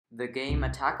The game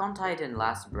Attack on Titan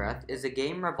Last Breath is a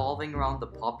game revolving around the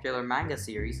popular manga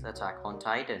series Attack on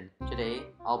Titan. Today,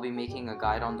 I'll be making a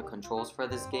guide on the controls for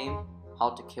this game, how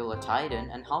to kill a Titan,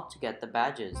 and how to get the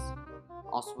badges.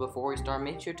 Also, before we start,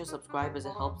 make sure to subscribe as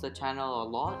it helps the channel a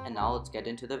lot, and now let's get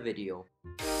into the video.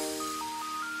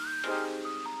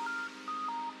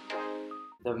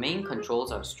 The main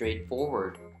controls are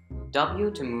straightforward.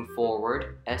 W to move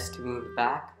forward, S to move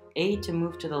back, A to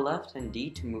move to the left, and D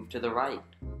to move to the right.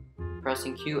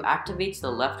 Pressing Q activates the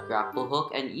left grapple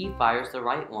hook and E fires the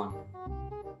right one.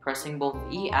 Pressing both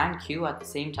E and Q at the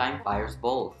same time fires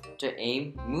both. To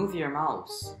aim, move your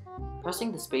mouse.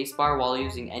 Pressing the spacebar while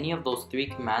using any of those three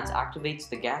commands activates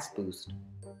the gas boost.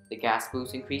 The gas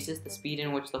boost increases the speed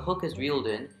in which the hook is reeled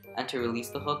in, and to release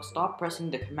the hook, stop pressing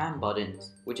the command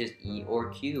buttons, which is E or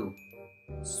Q.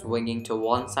 Swinging to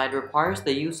one side requires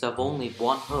the use of only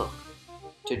one hook.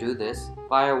 To do this,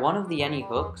 fire one of the any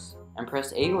hooks, and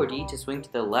press A or D to swing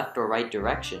to the left or right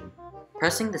direction.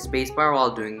 Pressing the spacebar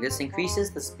while doing this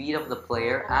increases the speed of the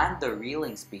player and the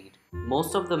reeling speed.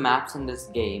 Most of the maps in this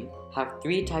game have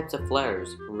three types of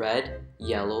flares: red,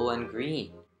 yellow, and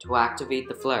green. To activate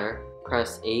the flare,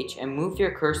 press H and move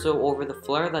your cursor over the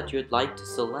flare that you'd like to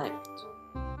select.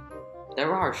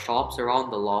 There are shops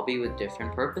around the lobby with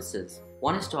different purposes.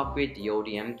 One is to upgrade the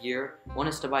ODM gear, one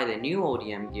is to buy the new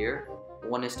ODM gear,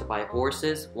 one is to buy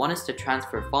horses, one is to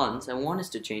transfer funds, and one is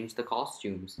to change the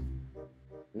costumes.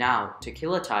 Now, to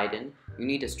kill a Titan, you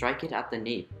need to strike it at the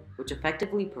nape, which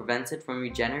effectively prevents it from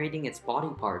regenerating its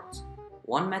body parts.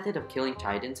 One method of killing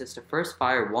Titans is to first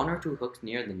fire one or two hooks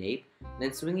near the nape,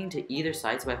 then swinging to either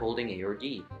sides by holding A or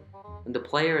D. When the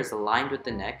player is aligned with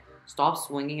the neck, stop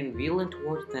swinging and reel in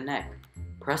towards the neck,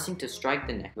 pressing to strike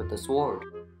the neck with the sword.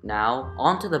 Now,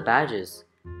 on to the badges.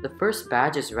 The first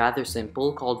badge is rather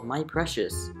simple, called My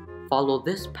Precious. Follow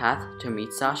this path to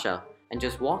meet Sasha, and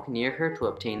just walk near her to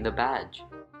obtain the badge.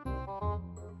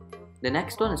 The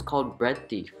next one is called Bread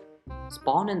Thief.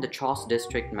 Spawn in the Tross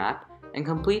District map, and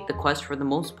complete the quest for the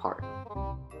most part.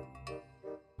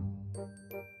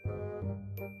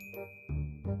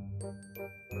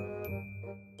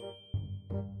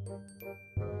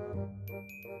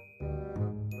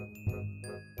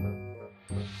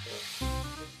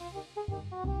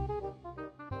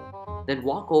 Then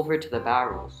walk over to the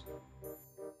barrels.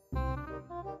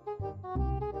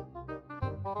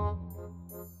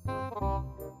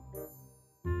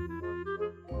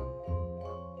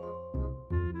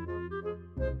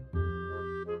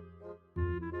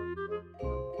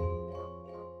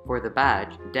 For the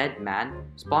badge, Dead Man,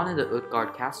 spawn in the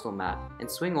Utgard Castle map and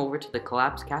swing over to the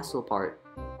collapsed castle part.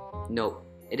 Note,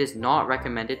 it is not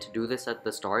recommended to do this at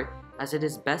the start, as it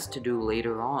is best to do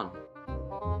later on.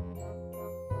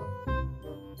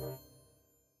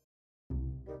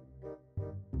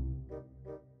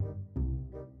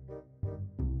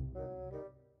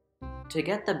 To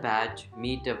get the badge,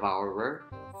 meet Devourer.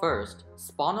 First,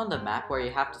 spawn on the map where you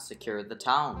have to secure the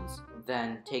towns.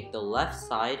 Then take the left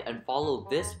side and follow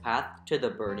this path to the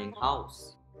burning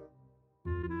house.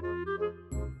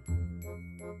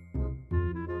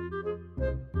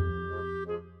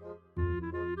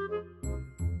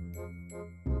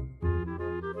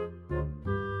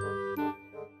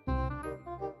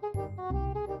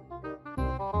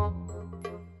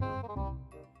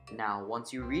 Now,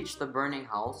 once you reach the burning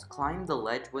house, climb the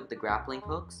ledge with the grappling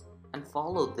hooks and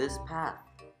follow this path.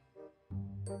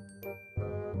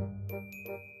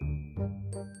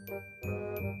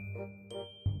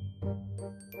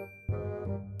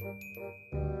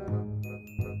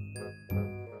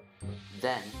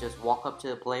 Then, just walk up to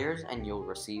the players and you'll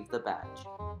receive the badge.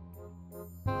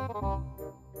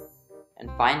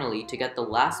 And finally, to get the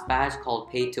last badge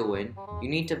called Pay to Win, you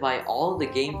need to buy all the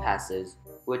game passes,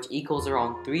 which equals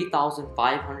around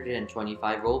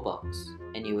 3,525 Robux.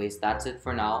 Anyways, that's it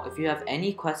for now. If you have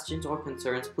any questions or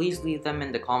concerns, please leave them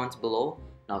in the comments below,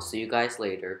 and I'll see you guys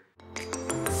later.